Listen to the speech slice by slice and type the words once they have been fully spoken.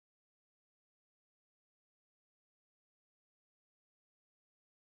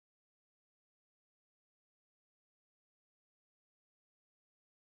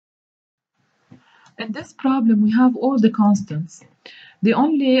In this problem, we have all the constants. The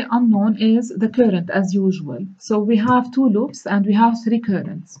only unknown is the current as usual. So we have two loops and we have three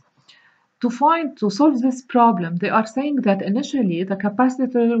currents. To solve this problem, they are saying that initially the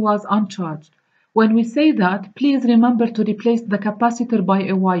capacitor was uncharged. When we say that, please remember to replace the capacitor by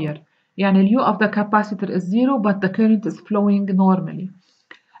a wire. يعني U of the capacitor is 0, but the current is flowing normally.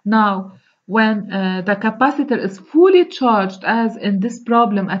 Now, when the capacitor is fully charged, as in this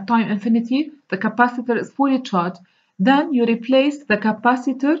problem at time infinity, the capacitor is fully charged, then you replace the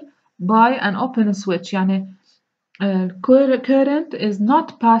capacitor by an open switch. يعني current is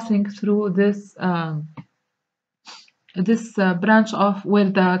not passing through this branch of where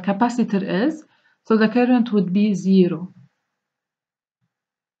the capacitor is, so the current would be 0.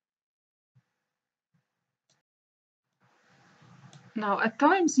 Now at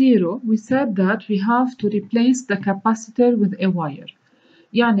time 0, we said that we have to replace the capacitor with a wire.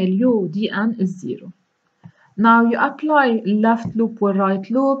 يعني اليو dn is 0. Now you apply left loop or right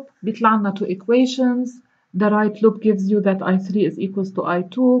loop, بيطلع لنا two equations. The right loop gives you that I3 is equals to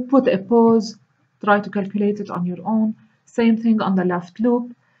I2. Put a pause, try to calculate it on your own. Same thing on the left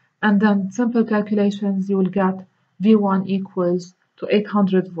loop. And then simple calculations, you will get V1 equals to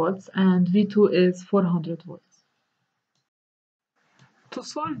 800 volts and V2 is 400 volts. To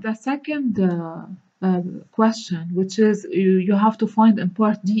solve the second question, which is you have to find in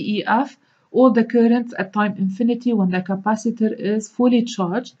part DEF all the currents at time infinity when the capacitor is fully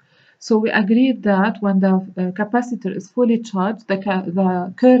charged. So we agreed that when the capacitor is fully charged,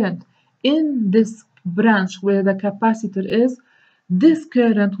 the current in this branch where the capacitor is, this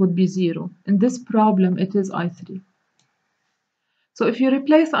current would be 0. In this problem, it is I3. So if you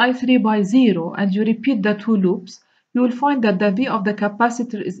replace I3 by 0 and you repeat the two loops, you will find that the V of the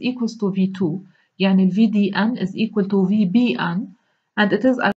capacitor is equals to V2, يعني ال VDN is equal to VBN, and it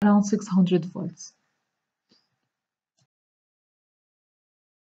is around 600 volts.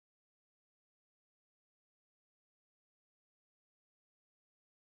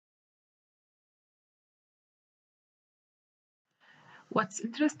 What's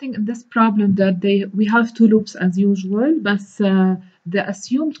interesting in this problem that we have two loops as usual, but the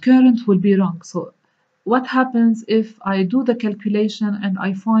assumed current will be wrong. So what happens if I do the calculation and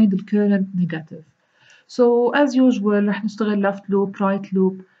I find the current negative? So as usual رح نشتغل left loop, right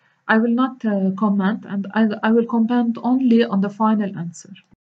loop. I will not comment, and I will comment only on the final answer.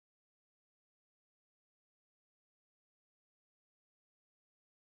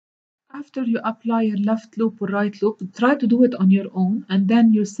 After you apply your left loop or right loop, try to do it on your own, and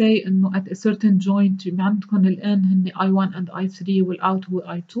then you say إنه at a certain joint عندكم الآن هن I1 and I3 والout هو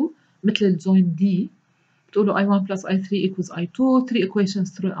I2 مثل الجوين D. بتقولوا I1 plus I3 equals I2, 3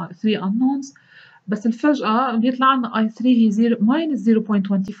 equations, 3 unknowns. بس الفجأة بيطلع لنا I3 هي minus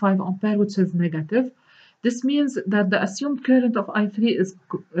 0.25 ampere, which is negative. This means that the assumed current of I3 is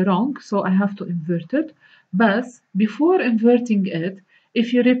wrong, so I have to invert it. But before inverting it,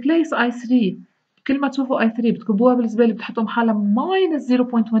 if you replace I3, كل ما تشوفوا I3 بتكبوها بالزبالة بتحطوا محلها minus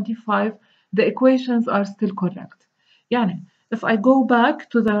 0.25, the equations are still correct. يعني if I go back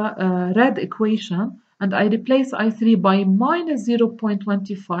to the red equation and I replace I3 by minus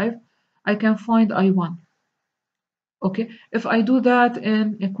 0.25, I can find I1. Okay, if I do that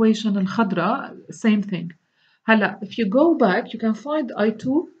in equation الخضراء, same thing. هلا if you go back, you can find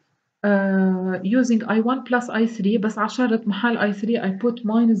I2 using I1 plus I3, بس على شرط محل I3 I put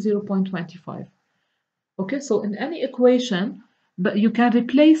minus 0.25. Okay, so in any equation, but you can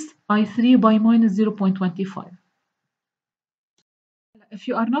replace I3 by minus 0.25. If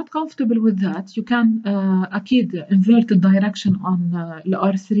you are not comfortable with that, you can أكيد invert the direction on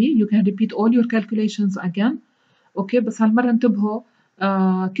R3. You can repeat all your calculations again. اوكي بس هالمرة انتبهوا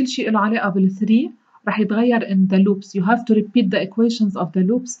كل شيء له علاقة بال3 راح يتغير in the loops. You have to repeat the equations of the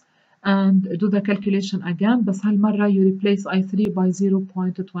loops and do the calculation again. بس هالمرة you replace I3 by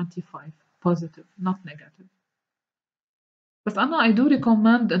 0.25 positive, not negative. بس أنا I do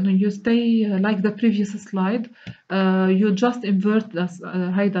recommend إنه you stay like the previous slide. You just invert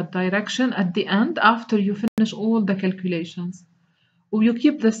هيدا direction at the end after you finish all the calculations. و you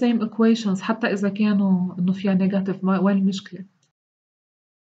keep the same equations حتى إذا كانوا إنه فيها negative، وين المشكلة؟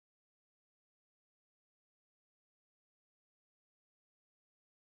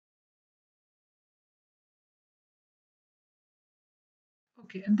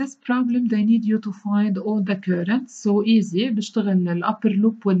 Okay, in this problem they need you to find all the currents. So easy، بشتغل ال upper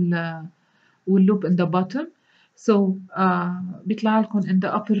loop وال loop in the bottom. So بيطلع لكم in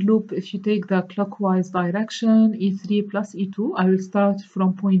the upper loop if you take the clockwise direction E3 plus E2. I will start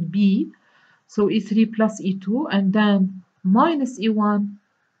from point B. So E3 plus E2 and then minus E1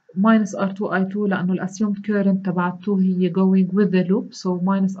 minus R2 I2 لأنه ال assumed current تبع 2 هي going with the loop, so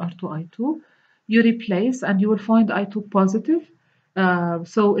minus R2 I2. You replace and you will find I2 positive.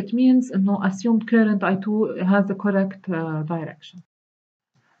 So it means إنه assumed current I2 has the correct direction.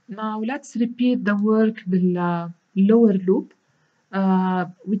 Now let's repeat the work بال lower loop.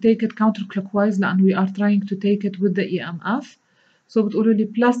 We take it counterclockwise لأن we are trying to take it with the EMF. So بتقولوا لي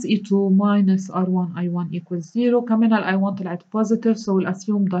plus E2 minus R1 I1 equals 0. كمان ال I1 طلعت positive, so the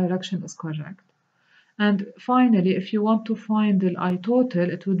assumed direction is correct. And finally, if you want to find the I total,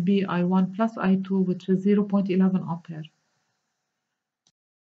 it would be I1 plus I2, which is 0.11 ampere.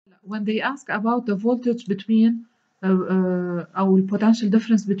 When they ask about the voltage between or potential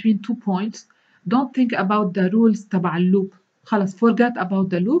difference between 2 points, don't think about the rules تبع اللوب. خلاص forget about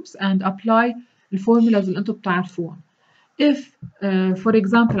the loops and apply the formulas اللي انتم بتعرفوهم. If, for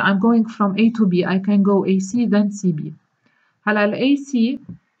example, I'm going from A to B, I can go AC then CB. هلا ال AC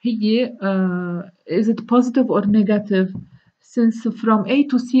هي is it positive or negative? Since from A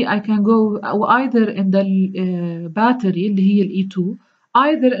to C I can go either in the battery اللي هي ال E2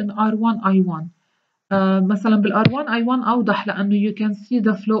 either in R1 I1. مثلا بال R1 I1 أوضح لأنه you can see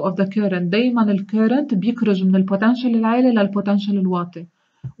the flow of the current. دايما ال current بيخرج من البوتنشال العالي للبوتنشال الواطي.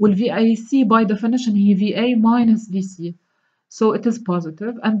 وال VIC by definition هي VA minus VC. So it is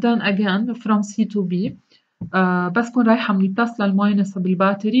positive. And then again from C to B بس كون رايحة من البلس للماينس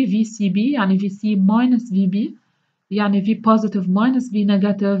بالباتري VCB يعني VC minus VB يعني V positive minus V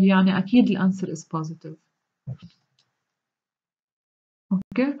negative يعني أكيد الأنسر is positive.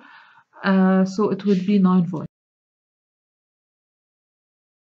 Okay, so it would be 9 volts.